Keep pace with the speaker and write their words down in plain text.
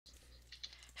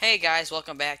Hey guys,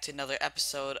 welcome back to another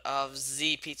episode of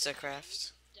Z PizzaCraft.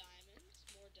 Diamonds,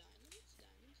 more diamonds,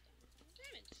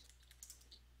 diamonds.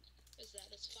 What's that?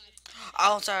 That's five.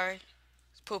 Oh, sorry.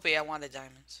 Poopy, I wanted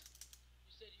diamonds.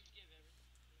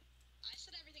 I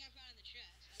said everything I found in the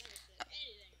chest. I never said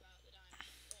anything about the diamonds.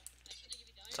 Well, I said to give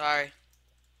you diamonds. Sorry.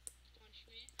 Punch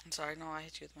me. I'm sorry. No, I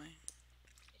hit you with my. Hey,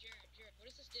 Jared, what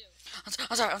does this do? I'm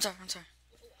sorry. What did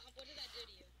that do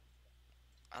to you?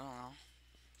 I don't know.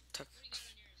 Took. What do you got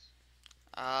on yours?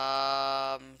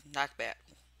 Knockback.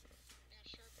 I got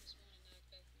sharpness one and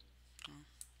knockback one. Oh.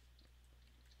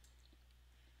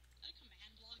 Is that a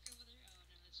command block over there? Oh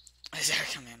no, that's just. Is there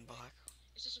a command block?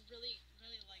 It's just a really,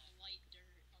 really like light dirt.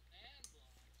 Command block.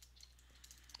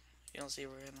 You don't see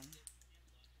we're in them.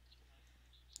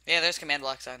 Yeah, there's command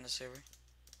blocks on the server.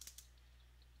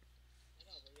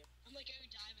 I'm like, oh,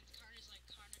 diamonds. Connor's like,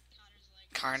 Connor's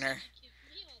like. Carner.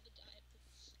 Give me all the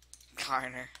diamonds.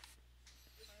 Carner. Carner.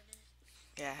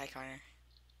 Yeah, hi Carner.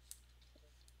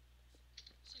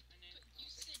 So, but you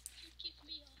said you give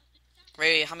me all the diamonds.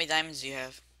 Ray, how many diamonds do you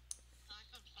have? I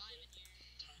found five in here.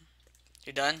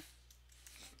 You're done?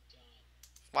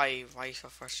 Why are you so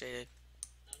frustrated?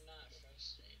 I'm not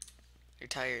frustrated. You're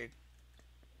tired.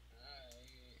 I'm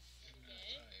not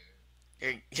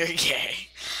tired. You're gay.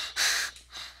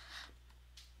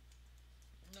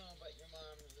 No, but your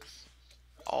mom is.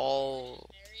 Oh.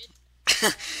 Married? I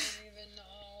don't even know.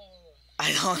 I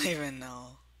don't even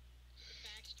know. Get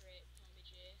back straight, homie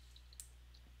J.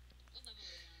 What level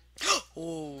are you on?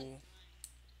 Ooh,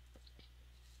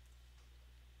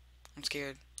 I'm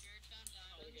scared. Jared found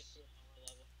diamonds.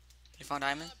 You found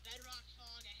diamond? Bedrock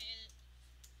fog, I hate it.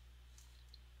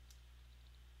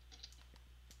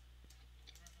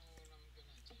 I don't know what I'm gonna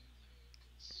do though.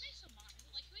 Who makes a mod?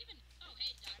 Like who even? Oh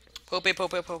hey, diamonds. Poopy,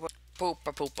 poopy, poopy, poop,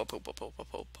 poop, poop, poop, poop, poop, poop,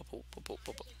 poop, poop, poop,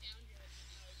 poop.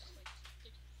 Connor's like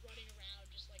down here in my house, just like running around,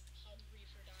 just like hungry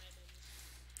for diamonds.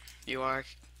 You are.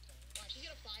 Watch, he's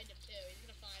gonna find him too. He's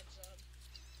gonna find some.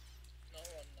 No,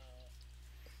 I'm not.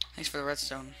 Thanks for the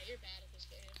redstone. Yeah, you're bad at this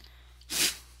game.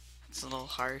 It's a little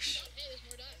harsh. Oh, hey, there's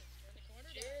more diamonds. You're in the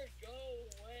corner. Jared, go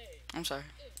away. I'm sorry.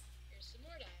 Ooh, here's some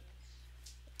more diamonds.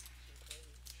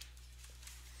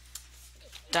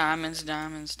 Ooh, Diamonds,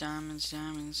 diamonds, diamonds,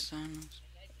 diamonds, diamonds.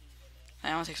 Hey,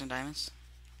 I want to take some diamonds.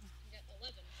 we got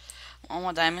 11. I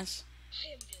want diamonds.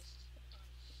 I am just on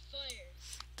fire.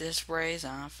 This spray's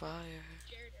on fire.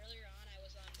 Jared, earlier on, I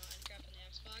was on Minecraft on the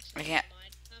Xbox. I can't.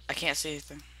 Minecraft. I can't see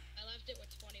anything. I left it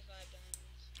with 25 diamonds.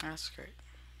 That's great.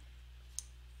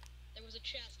 There was a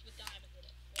chest with diamonds in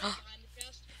it. What's behind the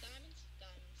chest with diamonds?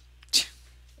 Diamonds.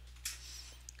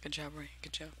 Good job, Ray.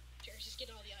 Good job. Jared's just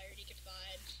getting all the iron he can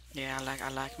find. Yeah, I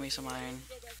like me some iron.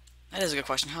 That is a good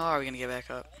question. How are we gonna get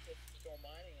back up?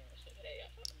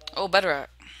 Oh, bedrock.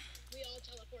 We all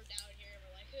teleport down here and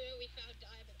we're like, oh, we found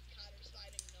diamonds. Connor's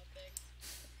finding nothing.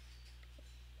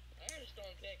 I had a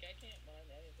stone pick. I can't mine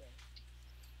anything.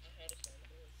 I had a stone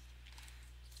pick.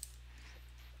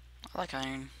 I like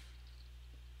iron.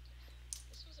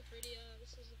 This was a pretty,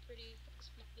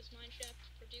 this mine shaft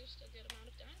produced a good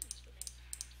amount of diamonds for me.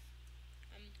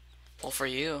 I'm Well, for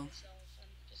you. myself.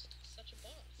 I'm just such a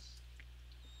boss.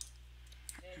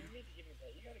 Yeah, you need to give me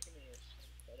that. You gotta give me your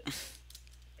credit.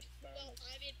 Well,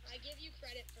 I mean, I give you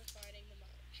credit for finding the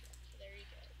mine shaft. So there you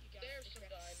go. You got There's some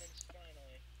diamonds,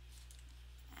 finally.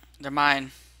 They're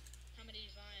mine. How many did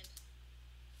you find?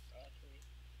 3.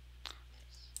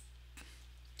 Nice.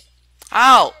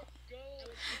 Ow! Go. I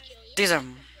will not kill you. These are. I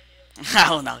will I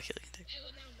will not kill you.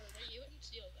 now murder you and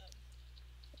steal them.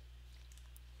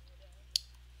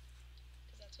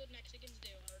 Because that's what Mexicans do,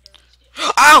 murder and steal.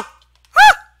 Ow! Ah!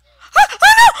 Ah! Oh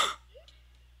no!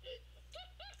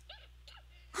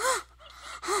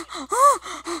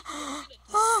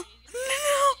 Oh,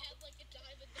 no!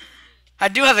 I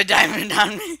do have a diamond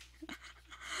on me.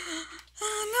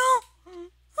 Oh no! Oh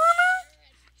no!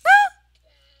 No!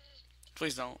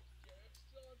 Please don't.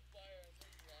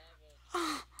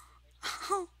 Oh,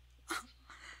 oh,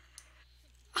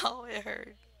 oh, it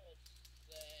hurt.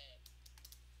 So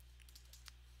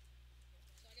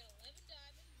I got 11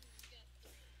 diamonds and you got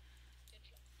 3. Good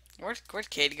job. Where'd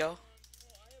Cade go? Oh,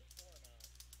 I have 4 now.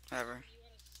 Whatever. You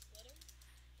want to split them?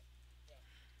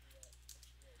 Yeah.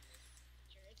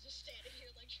 Jared's just standing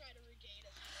here like trying to regain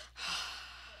his health.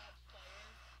 Put on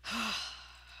fire.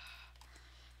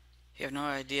 You have no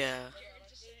idea. Jared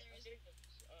just sit there.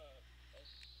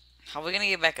 How are we gonna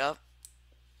get back up?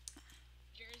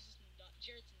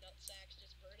 Jared's nutsack's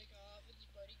just burning off. It's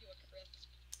burning to a crisp.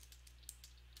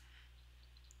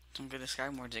 Some good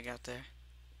describe words you got there.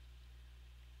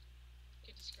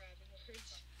 Good describing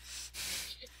words.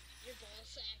 Your ball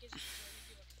sack is burning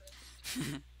to a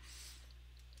crisp.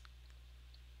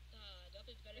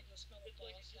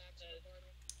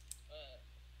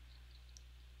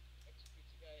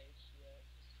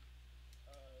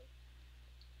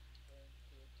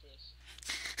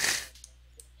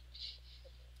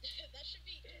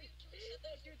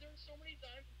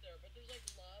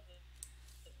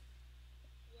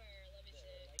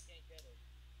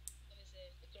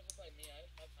 It's over by me. I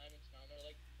have 5 diamonds now, and there are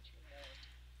like 2 more. Let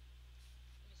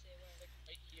me see where. Like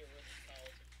right here where this tile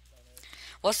is in front of.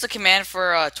 What's the command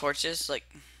for torches? Like,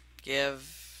 give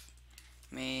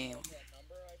me. Oh, the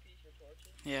number IP for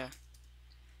torches? Yeah.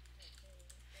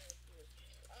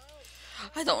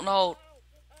 Ow! I Ow! don't know. Ow!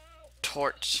 Ow!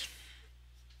 Torch.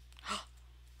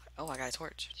 Oh, I got a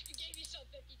torch. You gave yourself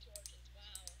 50 torches.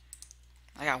 Wow.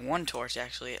 I got one torch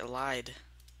actually. It lied.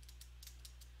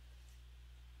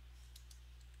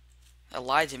 It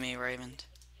lied to me, Raymond.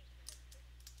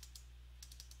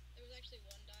 There was actually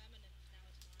 1 diamond, and now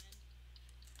it's mine.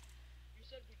 You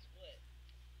said we'd split.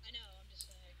 I know. I'm just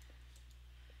saying.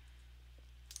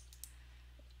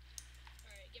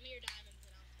 All right, give me your diamonds,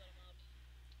 and I'll split them up.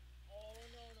 Oh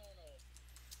no no no.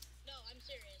 No, I'm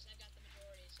serious. I've got the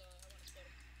majority, so I want to split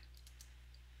them.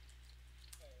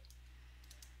 Okay.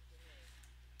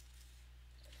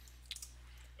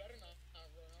 Better not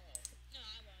run off. No,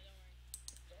 I won't. Don't worry.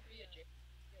 Don't be a Jared.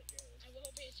 I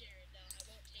will be a Jared. No, I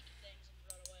won't take things and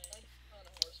run away. I'm on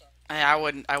a horse. Hey, I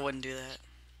wouldn't. I wouldn't do that.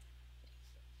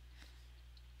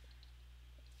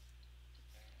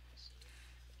 Alright, let's see.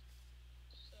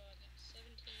 So I've got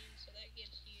 17, so that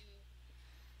gives you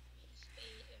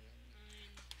 8 and then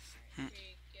 9. Alright,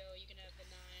 here you go. You can have the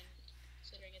 9,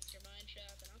 considering it's your mine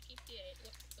shaft, and I'll keep the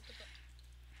 8. What the fuck?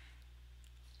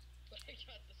 But I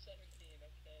got the 17,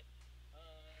 okay.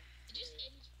 Did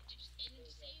you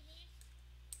just save me?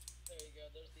 There you go,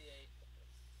 there's the 8. I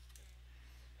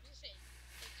was gonna say,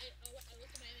 like, I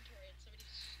looked at my inventory and somebody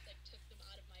just, like, took them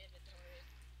out of my inventory.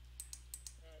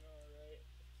 I know, right?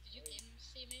 Did you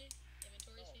see me?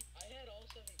 Inventory see? I had all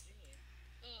 17.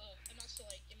 Oh, it must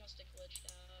have glitched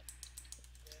out.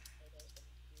 Yeah, I had all 17.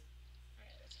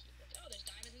 Alright, let's keep looking. Oh, there's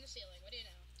diamonds in the ceiling. What do you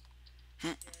know?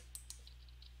 Hmm.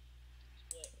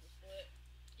 Split. We split.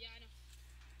 Yeah, I know.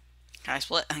 Can I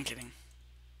split? I'm kidding.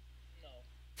 No.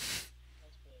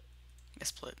 Don't split. I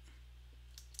split.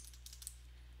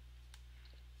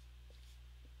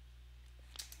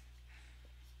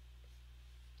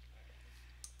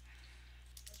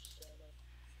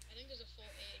 I think there's a full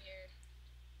 8 here.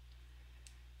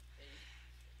 8?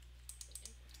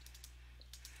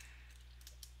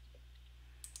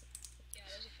 Yeah,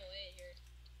 there's a full 8 here.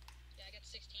 Yeah, I got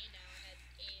 16 now. I had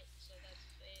 8, so that's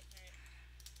 8. Alright.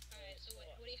 Alright, so what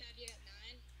do you have? You got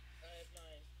 9? I have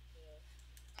 9. Yeah.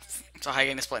 Alright. So how are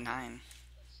you gonna split 9?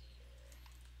 Let's see here.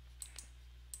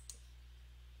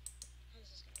 How is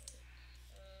this gonna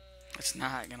work? It's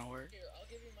not gonna work. Here, I'll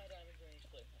give you my diamonds when you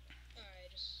split.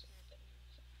 Alright, just snap it in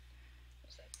half.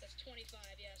 What's that? That's 25,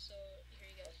 yeah, so here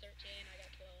you go. 13, I got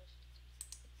 12.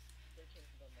 13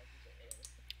 from my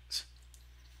It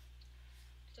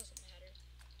doesn't matter.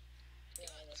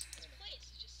 God, this place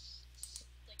is just,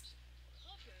 like,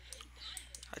 covered in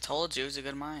diamonds. I told you it was a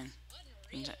good mine.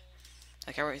 Unreal.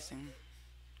 Like everything.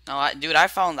 No, I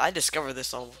discovered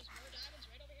this all. There's more diamonds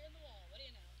right over here in the wall. What do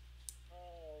you know?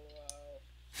 Oh, wow.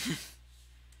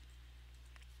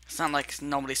 It's not like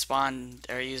nobody spawned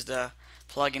or used a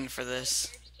plugin for this.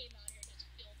 Just came out here and just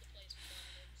filled the place with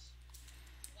diamonds.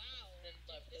 Wow.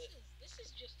 Dude, this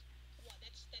is just what?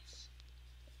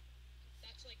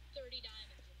 That's like 30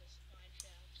 diamonds in this mine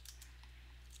shaft.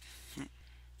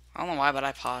 I don't know why, but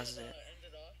I paused it.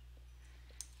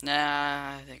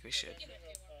 Nah, I think we should. Give it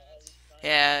a few more minutes.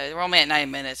 Yeah, we're only at 9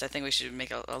 minutes. I think we should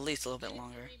make at least a little bit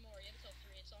longer. 3 more. You have until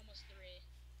 3. It's almost 3.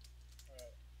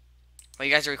 Alright. Well,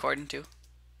 you guys are recording too?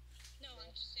 No, I'm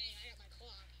just saying I got my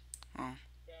clock. Oh. I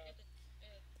got the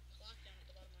clock down at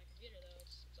the bottom of my computer, though.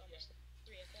 It's almost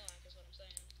 3 o'clock, is what I'm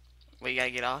saying. Well, you gotta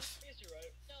get off? Yes, you're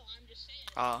right. No, I'm just saying.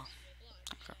 Oh. It's 3 o'clock.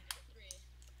 Okay. At 3.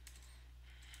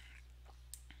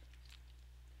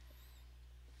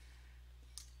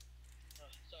 Oh,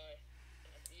 sorry.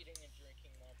 I'm eating and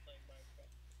drinking while playing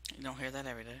Minecraft. You don't hear that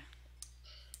every day.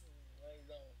 I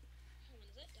don't. Oh,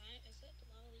 is that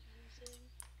lava leaking in the ceiling?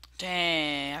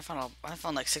 Dang, I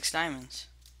found like 6 diamonds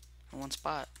in one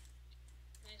spot.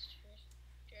 Nice,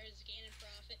 Jared's gaining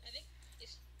profit. I think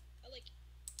it's I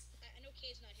know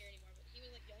Kay's not here anymore, but he was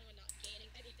like the only one not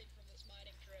gaining anything from this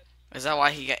mining trip. Is that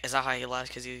how he left?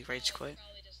 Because he rage quit?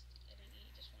 Probably just, I think he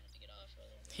just wanted to get off for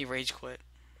a little bit. He rage quit.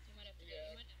 He might have to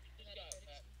he might have to just got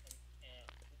back from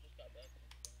camp. He just got back from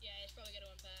camp. Yeah, he's probably got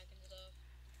to unpack and stuff.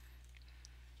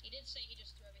 He did say he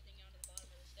just threw everything down to the bottom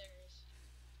of the stairs.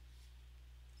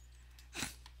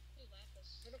 Ooh,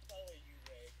 lapis. I'm gonna follow you,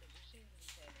 Ray, because you seem to be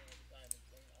finding all the diamonds,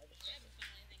 and I haven't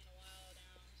found anything in a while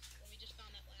now. When we just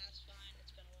found that last find,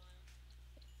 it's been a while.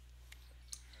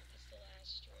 That's the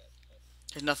last strip.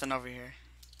 There's nothing over here.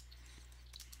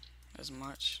 As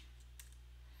much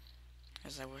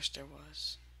as I wish there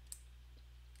was.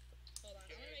 Hold on,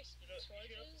 I'm gonna make some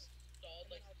torches, and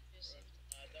then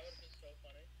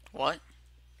What?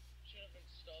 Should have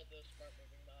installed the smart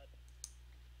moving mod.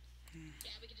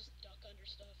 Yeah, we can just duck under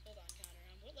stuff. Hold on, Connor.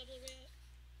 What level are we at?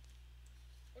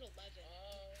 We're at 11.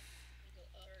 We go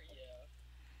up. Yeah.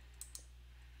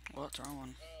 What's wrong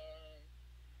one?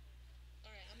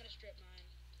 Alright, I'm gonna strip mine.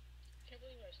 Can't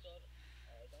believe I still have.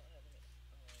 I don't have any.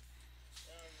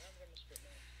 I'm gonna strip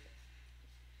mine too.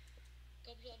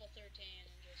 Go up to level 13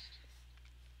 and just.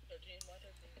 13? Why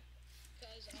 13?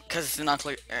 Because it's not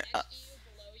clear. Next to you,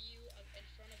 below you, in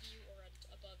front of you, or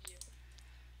above you.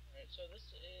 Alright, so this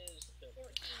is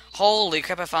 14. Holy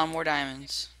crap! I found more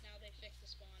diamonds. Now they fixed the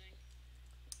spawning.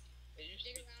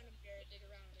 Dig around them, Jared. Dig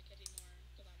around them. There could be more.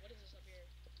 Hold on. What is this up here?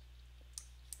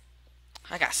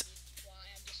 I got. I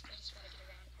just want to get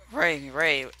around quick.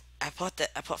 Ray. I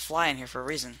put fly in here for a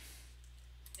reason.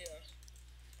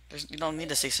 Yeah. You don't need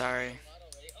to say sorry.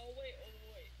 Oh wait.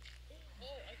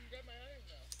 Oh, I can grab my iron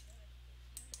now.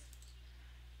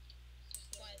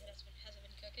 Why? Hasn't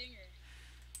been cooking, or?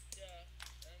 Yeah,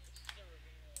 and this is the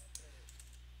ravine.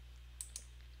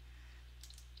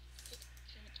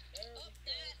 There we go.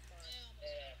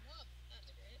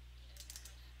 That's great.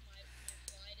 My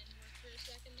fly didn't work for a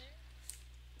second there.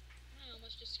 I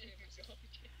almost just screwed myself.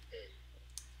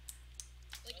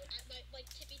 Like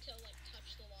tippy toe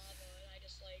touched the lava, and I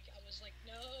was like,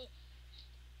 no.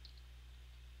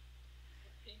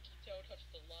 Your pinky toe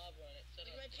touched the lava, and it said.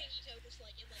 My pinky toe just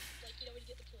when you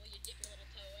get the pool, you dip your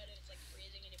little toe in, and it's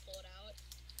freezing, and you pull it out.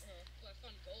 Oh, I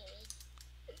found gold.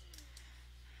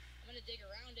 I'm gonna dig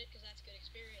around it because that's good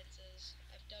experiences.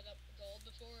 I've dug up gold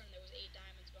before, and there was 8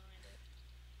 diamonds behind it.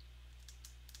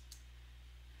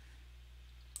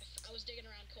 I was digging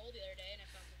around coal the other day, and I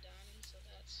found some diamonds, so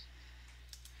that's.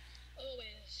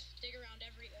 Always dig around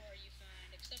every ore you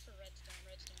find, except for redstone.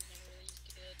 Redstone's never really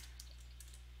good.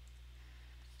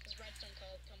 Because redstone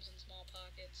comes in small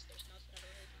pockets, there's nothing ever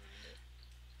really behind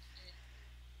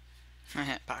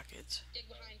it. Pockets. Dig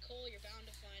behind coal, you're bound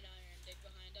to find iron. Dig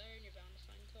behind iron, you're bound to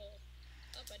find coal.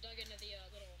 Oh, I dug into the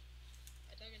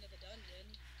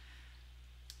dungeon.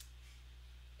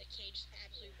 The cage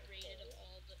absolutely raided of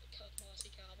all the mossy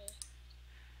cobble.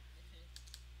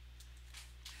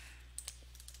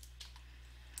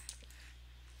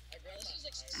 This was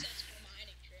a successful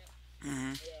mining trip.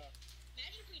 Yeah.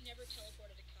 Imagine if we never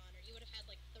teleported to Connor. You would have had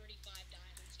 35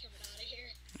 diamonds coming out of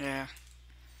here. Yeah.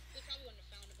 We probably wouldn't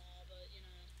have found them all, but you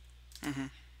know.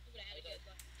 We would have had a good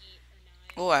 8 or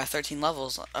 9. Oh, I have 13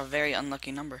 levels. A very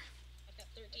unlucky number. I've got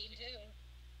 13 too.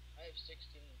 I have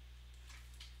 16.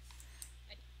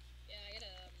 I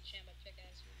gotta enchant my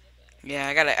pickaxe when I get back. Yeah,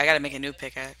 I gotta make a new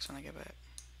pickaxe when I get back.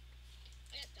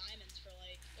 I got diamonds for what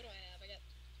do I have? I got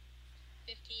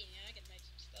 15. Yeah, I can make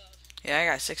some stuff. Yeah, I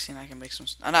got 16. I can make some.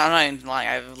 I'm not even lying.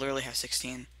 I literally have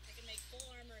 16. I can make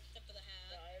full armor except for the hat.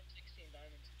 No, I have 16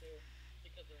 diamonds too,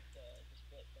 because of the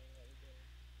split thing that we did.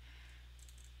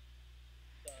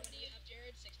 How many do you have,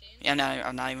 Jared? 16? Yeah,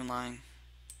 I'm not even lying.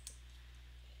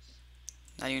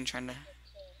 Not even trying to. I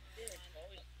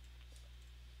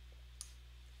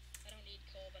don't need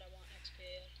coal, but I want XP.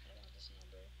 I want this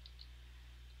number.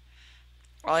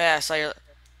 Oh yeah, I saw your.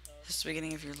 This is the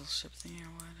beginning of your little ship thing here.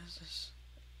 What is this?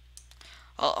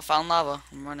 Oh, I found lava.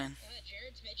 I'm running.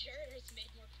 Jared's made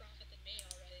more profit than me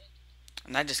already.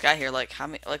 And I just got here. How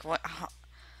many? What? How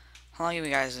long have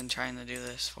you guys been trying to do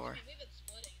this for? We've been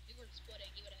splitting. If we weren't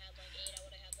splitting, you would have had 8. I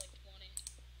would have had 20.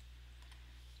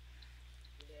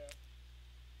 Yeah.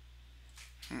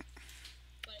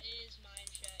 But it is mine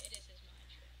shaft. It is his mine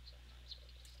shaft, so I might as well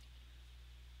do something.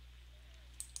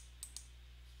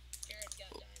 Jared's got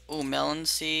diamonds. Ooh, melon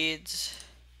seeds.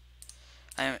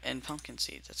 And pumpkin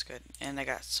seeds. That's good. And I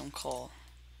got some coal.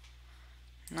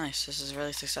 Nice. This is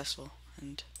really successful.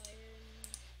 And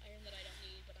iron that I don't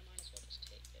need, but I might as well just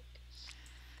take it.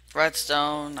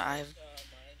 redstone. I've.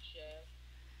 Mine shaft.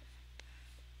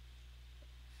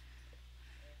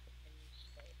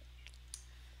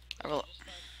 I will. Just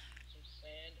found some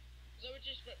sand. So we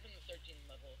just went from the 13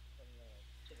 level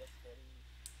to the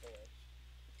 44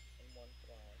 in one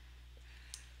fly.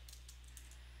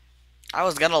 I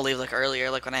was gonna leave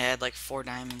earlier, when I had 4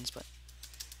 diamonds, but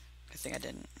I think I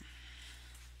didn't.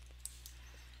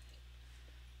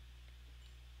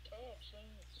 Oh,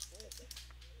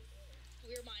 we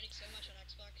were mining so much on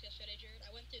Xbox yesterday, Jared.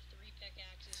 I went through 3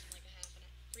 pickaxes in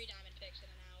 3 diamond picks in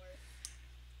an hour.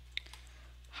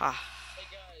 Ha. Hey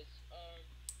guys,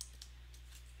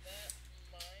 that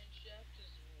mine shaft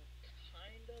is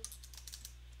kind of,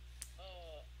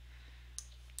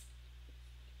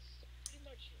 it's pretty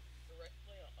much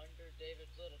directly under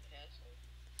David's little castle.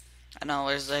 I know.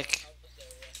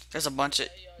 There's a bunch of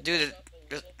dude. A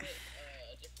little bit,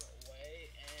 a different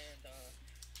way, and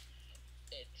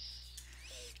it's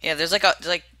Yeah, there's in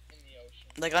the ocean.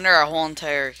 like under our whole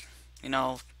entire, you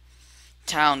know,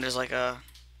 town. There's like a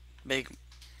big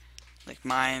like Oh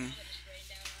mine. wow, it just rained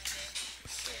down on me. That's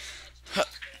destroy it.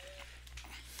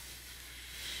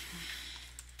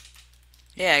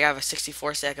 Yeah, I got a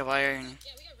 64 stack of iron.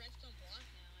 Yeah, we got redstone block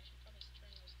now. I should probably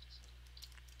turn those into some.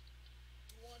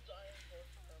 Who wants iron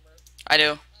armor? I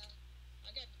do. I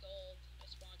got gold. I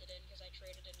spawned it in because I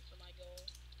traded in for my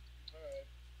gold. Alright.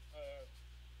 Uh,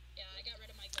 Yeah, I got rid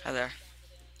of my Hi gold and there.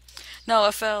 spawned it in. 'Cause No,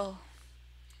 it fell.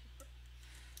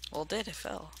 Well, it did it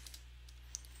fell?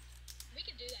 we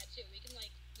can do that too. We can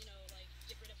like like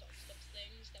get rid of some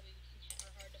things that we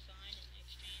are hard to find in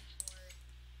exchange for. Like,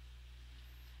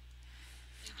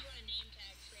 if you want a name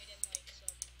tag, trade in like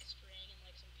some string and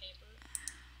like some paper.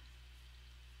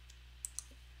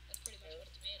 That's pretty much what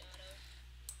it's made out of.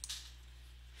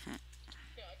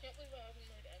 yeah, I can't believe I haven't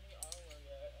made any armor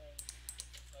yet, and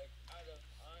like out of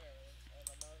iron, and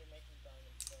I'm already making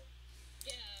diamond stuff.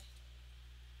 Yeah.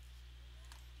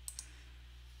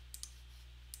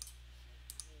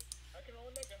 I can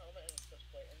only make a helmet and a chest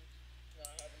plate, and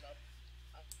I have enough.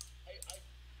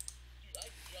 Dude, I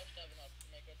just have enough to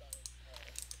make a diamond.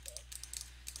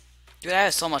 Dude, I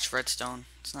have so much redstone.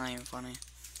 It's not even funny.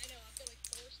 I know. I've got like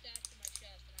 4 stacks in my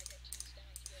chest, and I got 2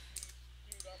 stacks with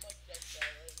me. Dude, I'm like decked out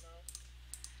right now.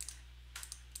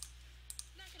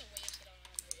 I'm not gonna waste it on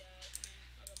armor yet. I mean,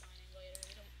 I'll go mining later.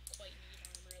 We don't quite need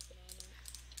armor at the moment,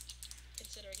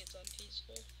 considering it's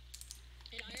unpeaceful.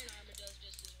 And iron armor does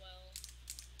just as well.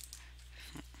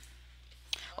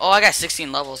 Oh, I got 16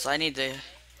 levels. I need to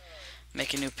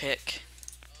make a new pick.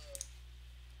 Whatever.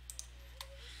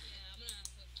 Yeah, I'm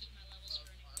gonna keep my levels for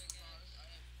a new pickaxe. I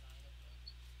have 9 of them.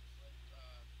 With,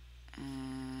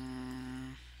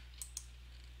 Mm,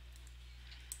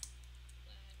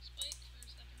 Lag spike for a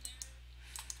second there.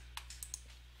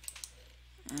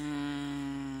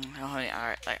 oh, honey,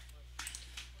 alright. my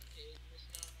kid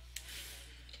missing out on all the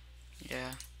diamonds.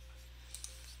 Yeah.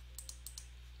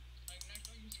 Like, next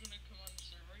time he's gonna come on the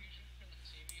server, he's just gonna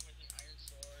see me with an iron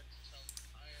sword, some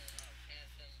iron,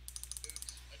 pants, and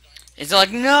boots, a diamond It's pickaxe.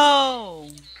 like, no!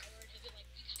 Like an hour, and he'll be like,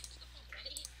 "We got stuff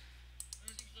already."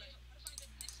 And he's like, What if I've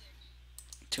been missing?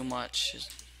 Too much. I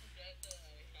just forget that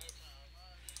I have my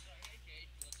armor. I'm just like, hey, Kate,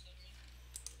 looks at me.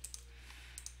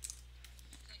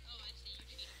 It's like, oh, I see you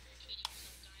cheating. You're cheating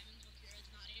yourself diamonds when Kira's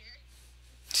not here.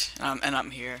 And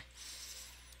I'm here.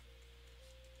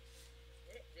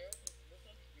 This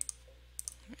has to be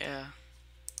close. Yeah.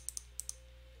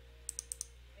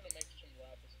 I'm gonna make some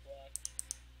lapis black.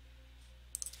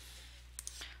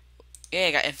 Yeah,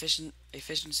 I got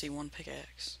efficiency 1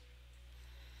 pickaxe.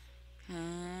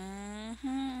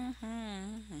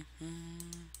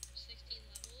 16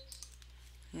 levels.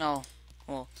 No.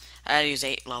 Well, I had to use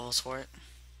 8 levels for it.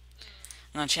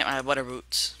 I'm gonna enchant my butter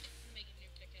boots. I'm making a new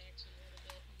pickaxe in a little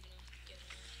bit. I'm gonna get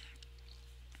on.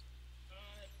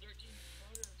 I have 13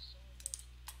 butter, so much.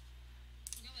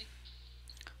 I got like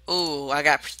Ooh, I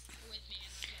got. with me,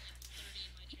 and I've got like 30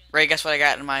 in my chest. Ray, guess what I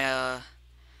got in my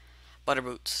butter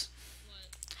boots?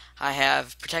 What? I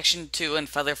have protection 2 and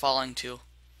feather falling 2. Nice.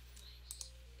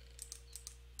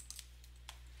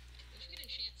 We should get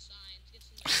enchant signs. Get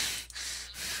some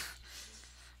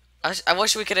signs. I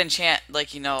wish we could enchant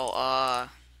like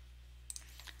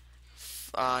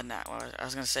not what I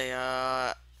was gonna say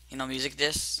music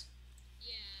discs,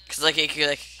 Yeah. cause like it could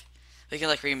like we can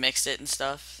like remix it and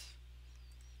stuff.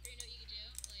 Or you know what you could do?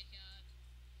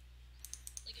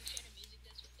 Like enchant a music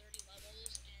disc with 30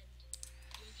 levels, and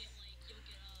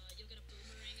you'll get a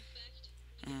boomerang effect.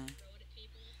 You can Mm, throw it at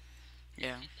people,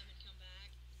 yeah, hit them, and come back.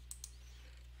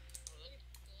 That'd be pretty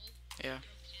cool. yeah.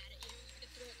 Throw a cat at you. I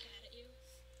could throw a cat at you.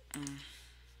 Mm. I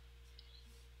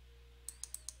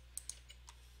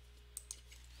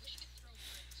wish you could throw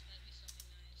bricks. That'd be something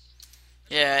nice.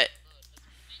 Yeah,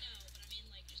 I know, but I mean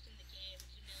like just in the game,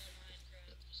 vanilla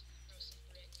Minecraft, just throw some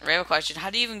bricks. Ray, I have a question. How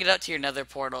do you even get up to your Nether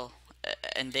portal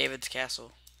in David's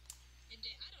castle? And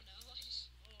I don't know. I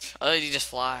just Oh, you just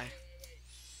fly. Wait.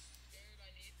 Jared,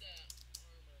 I need that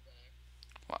armor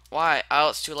back. Why? Oh,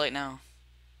 it's too late now,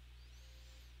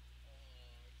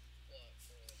 What?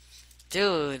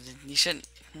 dude. You shouldn't.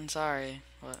 I'm sorry.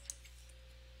 What?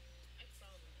 I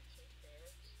found some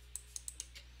carrots.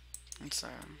 I'm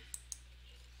sorry.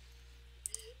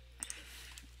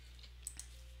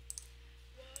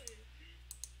 Why?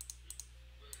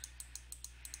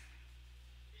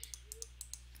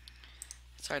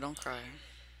 Sorry, don't cry.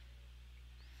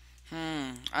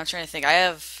 I'm trying to think. I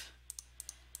have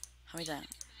how many diamonds?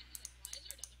 come back. He's like, why is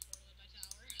there another portal in my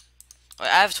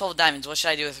tower? I have 12 diamonds. What should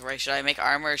I do with Ray? Should I make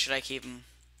armor or should I keep him?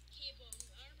 Keep them.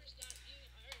 Iron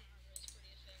armor is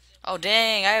pretty effective. Oh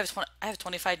dang! I have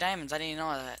 25 diamonds. I didn't even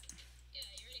know that. Yeah,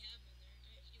 you already have them in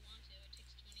there. If you want to, it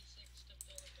takes 26 to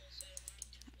build a full set of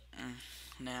mine.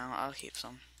 But No, I'll keep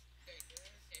some. Okay, where?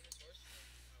 Okay, his horse is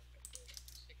in. Oh, okay, cool.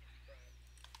 Sick and fried.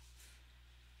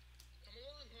 Come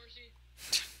along, horsey.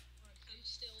 Come on, I'm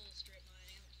still strip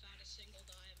mining. I haven't found a single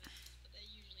diamond, but that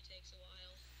usually takes a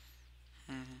while.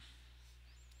 Hmm.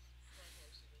 come on,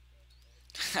 horsey. Let's go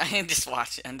outside. I can just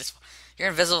watch it.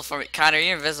 You're invisible for me, Connor.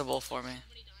 You're invisible for me. So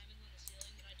many diamonds on the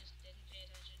ceiling that I just didn't pay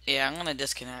attention to. Yeah, I'm gonna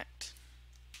disconnect.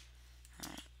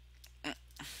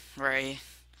 Ray,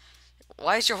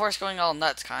 why is your horse going all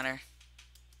nuts, Connor?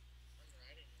 I'm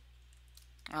riding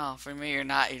it. Oh, for me, you're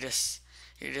not. You're just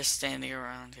standing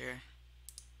around here.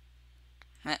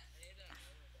 Eh, I need that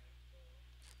armor back,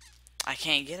 though. I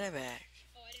can't get it back.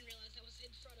 Oh, I didn't realize that was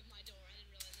in front of my door. I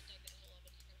didn't realize it dug that hole up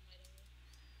in front of my door.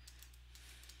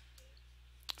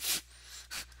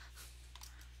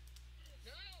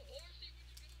 No, horsey, where'd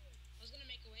you go? I was gonna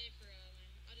make a way for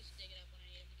I'll just dig it up when I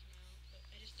need him to come out. But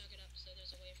I just dug it up so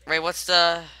there's a way for him Ray, to what's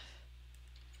the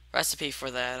recipe for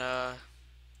that?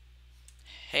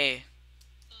 Hay,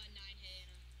 9 hay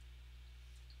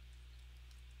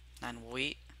and 9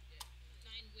 wheat. Yeah.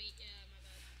 9 wheat. Yeah,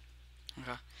 my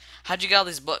bad. Okay. How'd you get all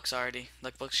these books already?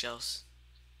 Like bookshelves.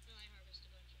 No, I harvested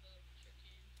a bunch of them. Sure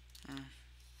can. Mm.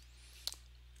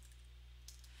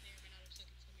 May or may not have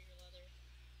taken some of your leather.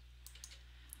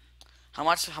 How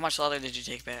much leather did you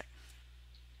take back?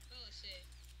 Oh, let's see.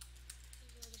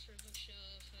 Leather for a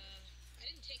bookshelf. I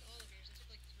didn't take all of yours. I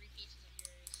took like 3 pieces of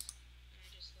yours, and I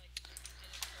just put it Oh,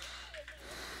 back. my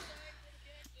horse is dying from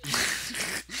cactus.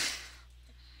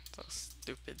 So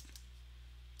stupid.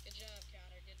 Good job,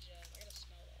 Connor. Good job. I gotta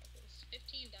smell all this.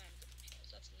 15 diamond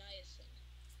bookshelves. That's nice. And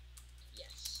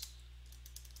yes,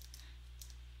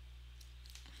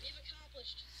 we've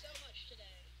accomplished so much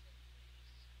today.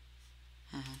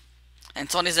 And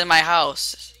Tony's in my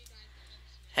house. Show you guys the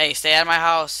huntsman. Hey, stay out of my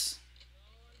house. No,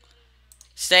 I'm not in your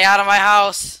house. Stay out of my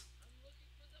house. I'm looking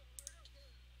for the armor.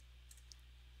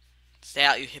 Stay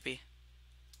out, you hippie.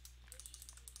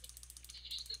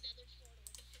 Just another portal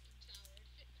in the freaking tower.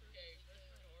 It fit Okay, perfectly where's my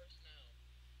good. horse now?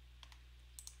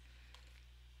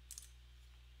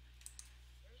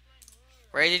 Where's my horse?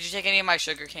 Ray, did you take any of my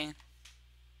sugar cane?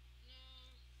 No,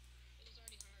 it was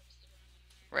already harvested when I went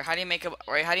in there. Ray, how do you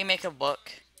make a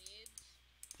book? Leads.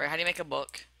 Ray, how do you make a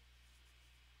book?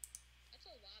 That's a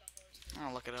lot of horse leads.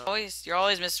 I'll look it up. You're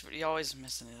always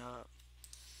messing it up.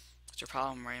 What's your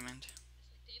problem, Raymond? Is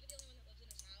David the only one that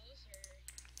lives in his house, or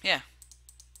Yeah.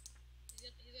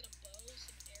 he's got a bow,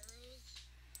 some arrows.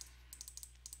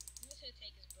 I'm just gonna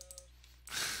take his bow.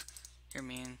 You're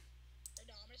mean. Or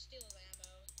no, I'm gonna steal his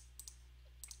ammo.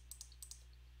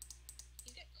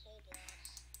 He's got coal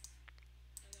blocks.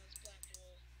 And then it's black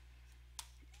wool.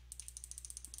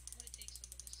 I'm gonna take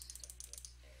some of his stone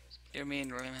bricks there. You're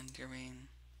mean, Raymond. You're mean.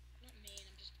 I'm not mean,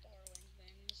 I'm just borrowing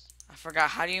things. I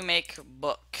forgot. How do you make a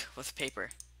book with paper?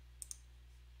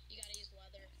 You gotta use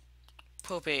leather.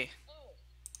 Poopy. Oh,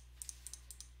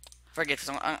 Forget this.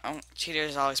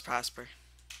 Cheaters always prosper.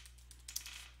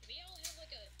 we all have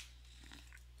like a. Oh, I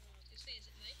was gonna say, is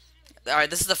it nighttime? All right,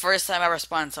 this is the first time I ever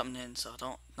spawned something in, so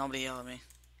nobody yell at me.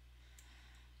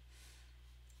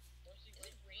 Horsey, Is wait.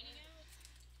 it raining out?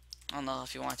 I don't know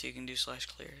if you want to. You can do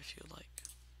 /clear if you like.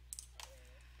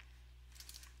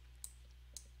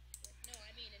 No,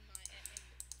 I mean in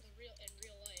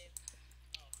real life.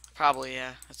 Probably,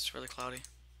 yeah. It's really cloudy.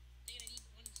 Dang, I need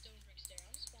 1 stone brick stair.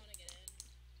 I'm spawning it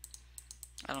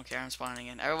in. I don't care. I'm spawning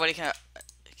in. Everybody can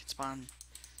spawn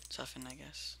stuff in, I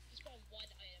guess. You spawn 1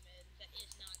 item in that is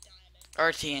not diamond.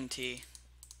 Or TNT.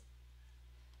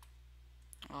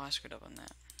 Oh, I screwed up on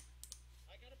that.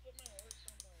 I gotta put my horse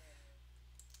somewhere.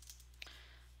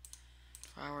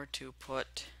 If I were to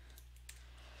put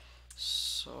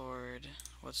sword,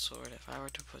 what sword? If I were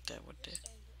to put that, would it?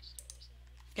 Stone brick stairs.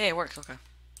 Yeah, it works. Okay.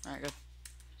 All right, good.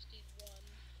 Just need one.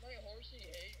 My horsey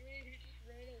hate me. He just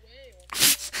ran away.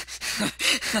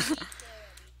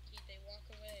 Can't they walk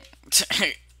away?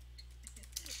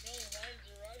 No, mine's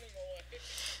running away.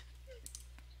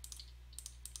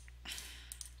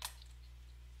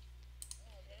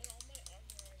 Oh man, all my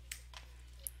armor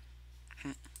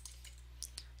already.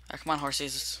 Come on,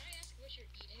 horses. Can I ask what you're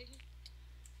eating?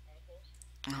 Apples.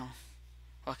 Oh.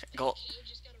 Okay, Like, go. Cave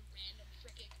just got a random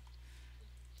frickin'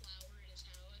 flower in his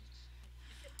house.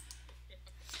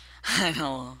 I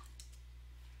know.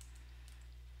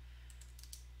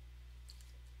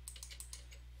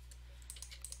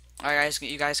 Alright, guys,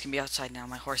 you guys can be outside now.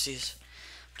 My horses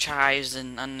chives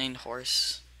and unnamed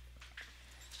horse.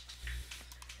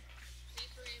 Be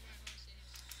free, my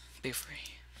horses. Be free.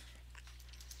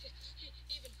 He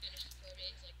even finished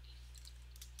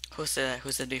Who said that?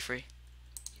 Who said be free?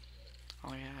 You did.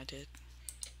 Oh yeah, I did.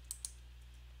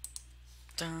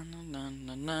 Dun, dun, dun,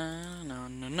 dun, dun,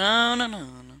 dun, dun, dun, dun,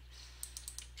 dun.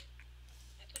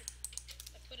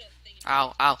 I put a thing in Ow,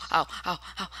 Kate's ow, house. ow, ow,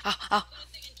 ow, ow, ow. I put a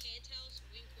thing in Kate's house.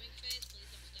 Wink, wink face. Please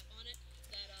don't step on it.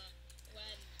 That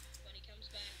when he comes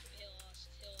back,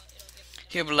 it'll give him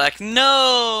He'll be diamonds. like,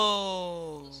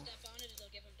 no. He'll step on it. It'll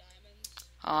give him diamonds.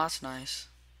 Oh, that's nice.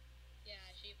 Yeah,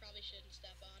 actually, you probably shouldn't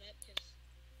step on it because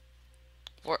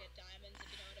you'll Where? get diamonds if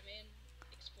you know what I mean.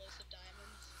 Explosive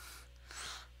diamonds.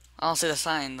 I don't see the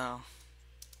sign though.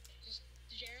 Just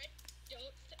Jared,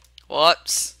 don't.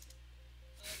 Whoops.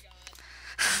 Oh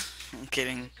God. I'm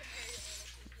kidding. Prepare your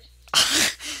illnesses. I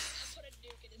put a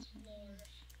nuke in his floor.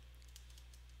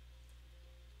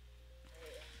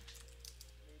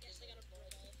 Guess I got a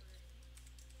revolver.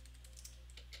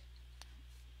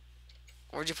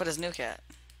 Where'd you put his nuke at?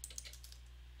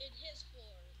 In his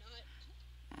floor, not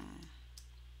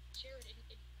Jared.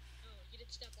 Oh, you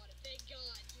didn't step on it. Thank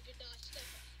God, you did not step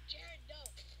on. Jared, no,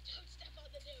 don't step on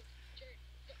the nuke.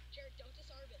 Jared, don't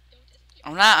disarm it. Don't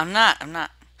I'm not. I'm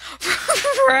not.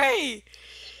 Right. 7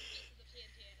 pieces of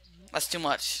TNT in his floor. That's too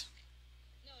much.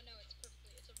 No, it's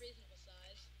a reasonable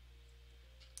size.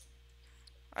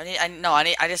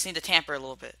 I just need to tamper a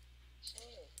little bit. Oh,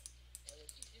 why would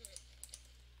you do it?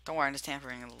 Don't worry, I'm just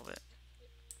tampering a little bit.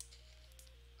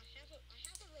 I have a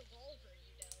revolver,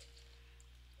 you know.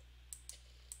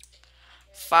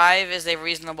 5 is a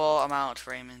reasonable amount,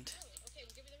 Raymond. Oh, okay,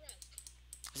 well give me the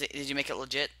rest. Did you make it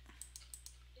legit?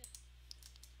 Yeah.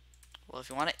 Well, if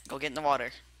you want it, go get in the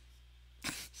water.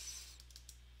 I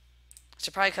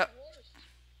should probably cut. Horse.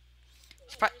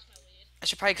 Oh, pro- where's my weed? I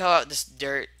should probably cut out this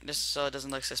dirt just so it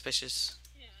doesn't look suspicious.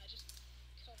 Yeah, just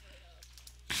cover it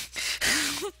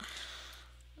up.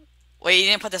 Wait, you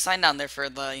didn't put the sign down there for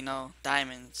the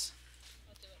diamonds.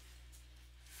 I'll do it.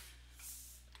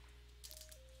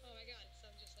 Oh my God, it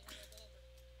sounds just like a revolver.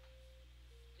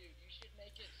 Dude, you should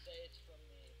make it say it's from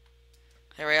me.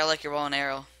 Hey Ray, I like your bow and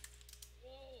arrow.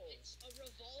 Whoa, it's a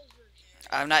revolver, Jared.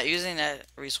 I'm not using that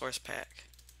resource pack.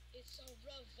 It's a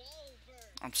revolver.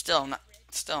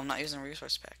 I'm not using a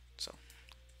resource pack. So,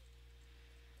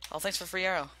 oh, thanks for free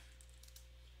arrow.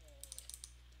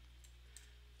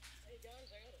 Hey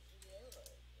guys, I got a free arrow.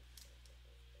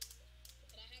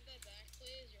 Can I have that back,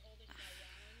 please? You're holding my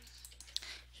rounds.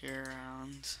 Here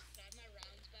around. Can I have my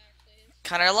rounds back, please?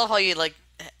 Connor, I love how you like.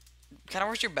 Connor,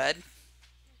 where's your bed?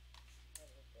 I have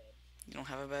a bed. You don't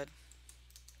have a bed.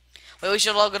 Wait, we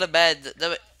should all go to bed. That's the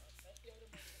item I can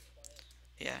find.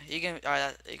 Yeah, you can.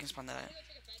 Alright, you can spawn that I'm out. gonna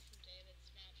take a bed from David's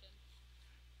mansion.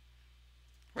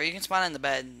 Where you can spawn in the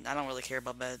bed. I don't really care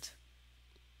about beds.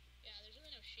 Yeah, there's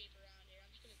really no sheep around here. I'm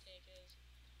just gonna take his.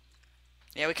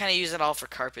 Yeah, we kind of use it all for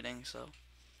carpeting. So,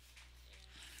 Yeah.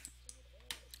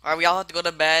 alright, we all have to go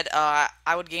to bed.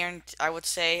 I would guarantee. I would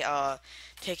say,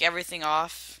 take everything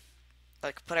off.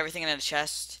 Like, put everything in a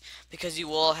chest because you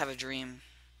will have a dream.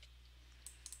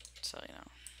 So Oh,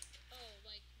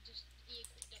 like just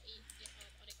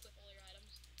unequip all your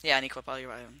items. yeah, and equip all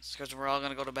your items because we're all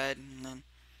gonna go to bed and then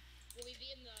Will we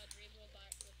be in the dream world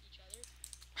with each other?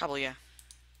 probably yeah.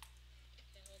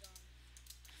 Okay, hold on.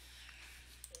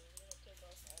 So I'm gonna take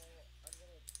off all. I'm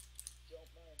gonna dump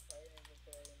my entire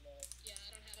inventory in the. Yeah, I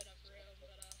don't have enough room, but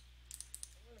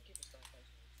I'm gonna keep a stock on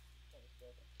some. Almost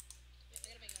broken. I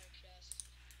gotta make another chest.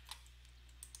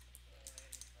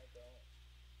 I don't.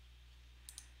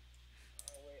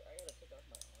 Oh wait, I gotta take off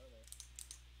my armor.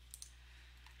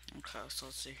 Okay, so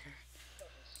let's see here. That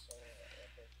was so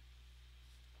epic.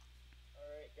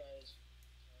 Alright, guys.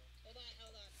 Hold on. No,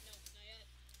 not yet.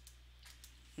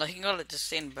 No, he can go to just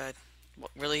stay in bed.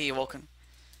 Really, he awoken?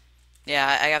 Yeah,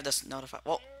 I have this notified.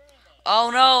 Whoa! Oh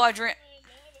no, I dream.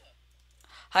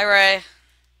 Hi Ray.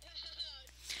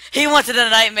 He wanted a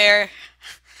nightmare.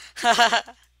 We'll lose our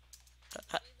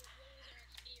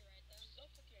XP right then.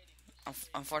 Suffocating.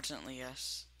 Unfortunately,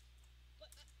 yes. But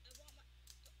I want my.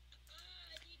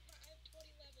 I have 20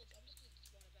 levels. I'm just gonna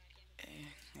spawn it back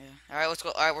in. Yeah. All right, let's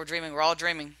go. All right, we're dreaming. We're all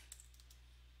dreaming.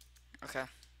 Okay.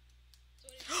 So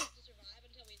what do you have to survive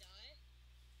until we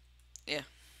die?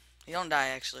 You don't die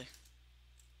actually.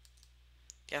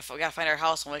 Yeah, we gotta find our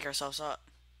house and wake ourselves up.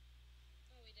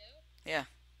 Oh, we do? Yeah.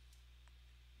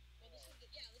 Well, this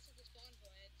is the spawn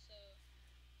point, so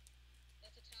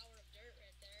that's a tower of dirt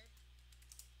right there.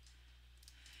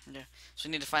 So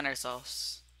we need to find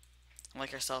ourselves and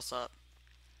wake ourselves up.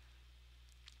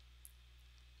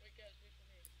 Wait, guys, wait for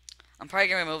me. I'm probably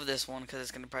gonna remove this one because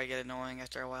it's gonna probably get annoying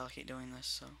after a while. Keep doing this,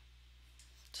 so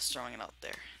just throwing it out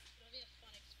there. It'll be a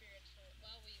fun experience for it.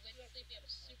 Well, we went to sleep, we have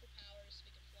superpowers, so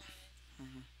we can fly.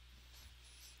 Hmm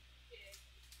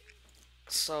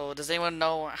So, does anyone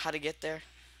know how to get there?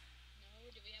 No,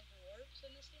 do we have warps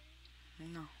in this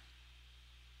game? No.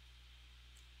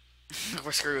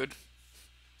 We're screwed.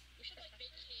 We should like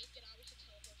make cake and we should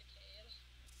teleport the cave.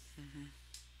 Hmm.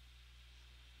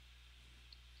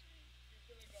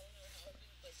 You're gonna go in their houses.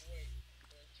 It's like,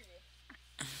 wait, two.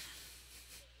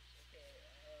 Nice. Okay.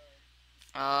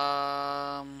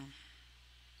 Um.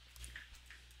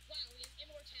 Wow, we have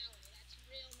immortality. That's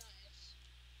real nice.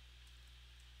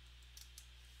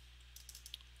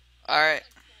 All right.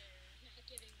 On fire, not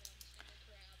giving one single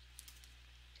crap.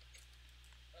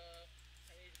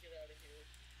 I need to get out of here.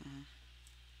 Mhm.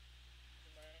 To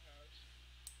my house.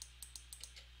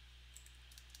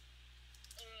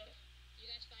 You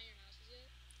guys find your houses yet?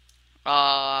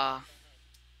 Uh. Behind.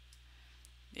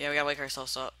 Yeah, we gotta wake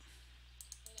ourselves up.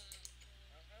 Hold on.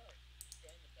 Our house. Go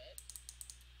in the bed.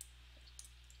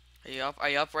 Are you up? Are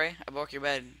you up, Ray? I broke your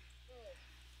bed. Oh.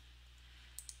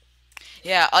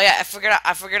 Yeah. Oh yeah. I figured out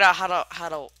how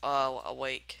to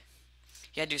awake.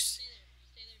 You gotta do. Stay there.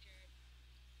 Stay there, Jared.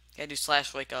 You gotta do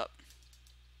slash wake up.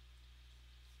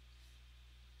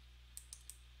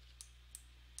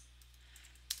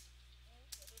 Oh,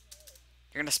 that doesn't work.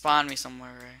 You're gonna spawn me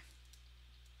somewhere, Ray.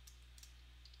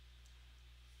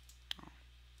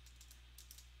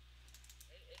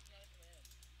 It's not a command.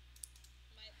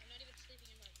 I'm not even sleeping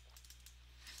in my.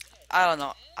 Yeah, I don't dude.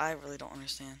 know. I really don't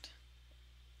understand.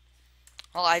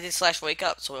 Well, I did slash wake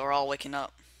up, so we're all waking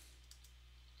up.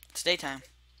 It's daytime.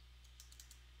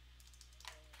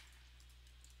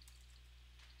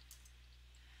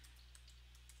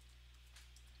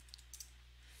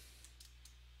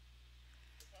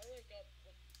 If I wake up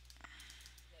with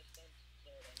my son's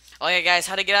sword, I'm Oh yeah, guys,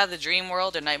 how to get out of the dream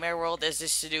world or nightmare world is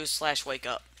just to do slash wake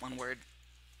up. One word.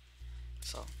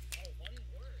 So. oh,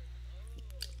 one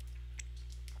word.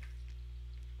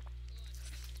 Oh. Oh, I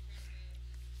forgot this crap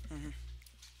Hmm.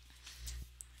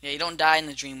 Yeah, you don't die in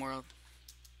the dream world.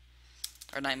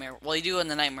 Or nightmare. Well, you do in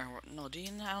the nightmare world. No, do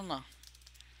you? I don't know.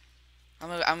 I'm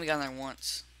gonna go there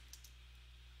once.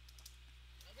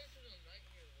 I've been to the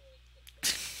nightmare world,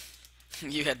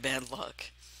 but You had bad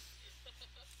luck.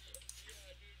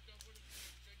 yeah, dude, someone is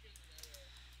doing freaking like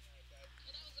that.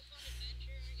 Well, that was a fun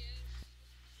adventure, I guess.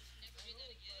 Just never I do that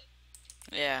know, again.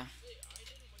 Yeah. wait, I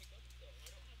didn't wake up though. I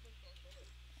don't have my small sword.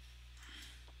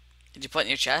 Did you put it in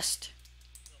your chest?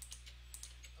 No,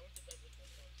 I went to bed with my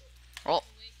small sword. Well,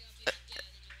 You wake up, yeah,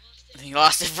 then you lost it. you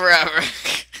lost it forever.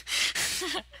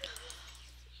 Whatever.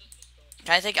 It's just a skull.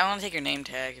 Can I take? I want to take your name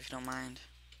tag if you don't mind.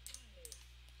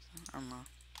 I don't know.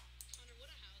 Connor, what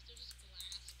a house. There's just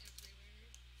glass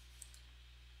everywhere.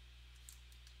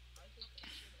 I think I'll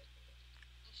catch him.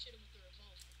 I'll shoot him with the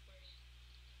revolver for you.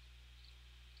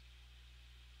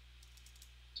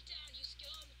 Get down, you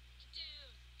scum! Get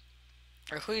down!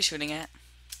 Or who are you shooting at?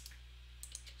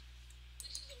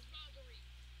 This is a robbery!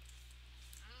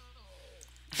 Ow!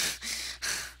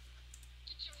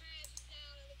 Get your hands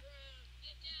down on the ground!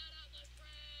 Get down on the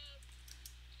ground!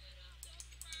 Get on the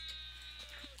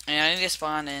ground! And I need to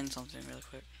spawn in something really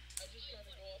quick. I just gotta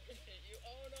go up and hit you.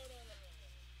 Oh no no no no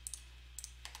no.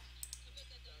 I bet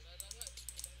that No does. no no no.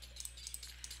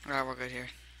 Alright, we're good here.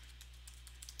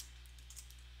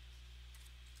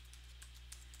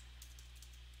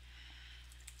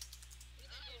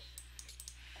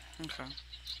 Okay.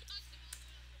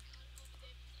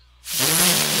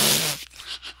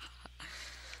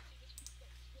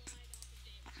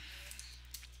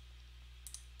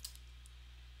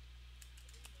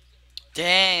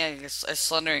 Dang, it's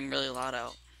thundering really loud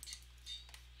out.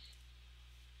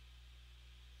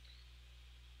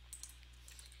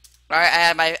 Alright,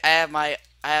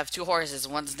 I have two horses.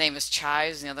 One's name is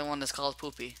Chives, and the other one is called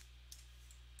Poopy.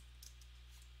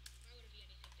 Why would it be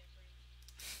anything different?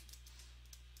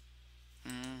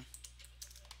 Mm.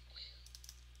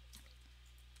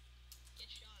 Get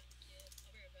shot, kid.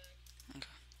 I'll be right back.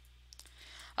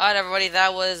 Alright, everybody,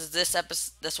 that was this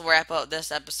episode. This will wrap up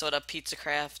this episode of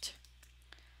PizzaCraft.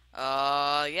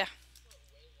 Yeah.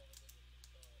 Way longer than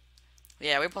you thought.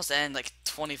 Yeah, we were supposed to end like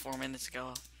 24 minutes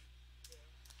ago. Yeah.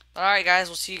 Alright, guys,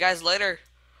 we'll see you guys later.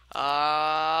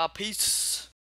 Peace.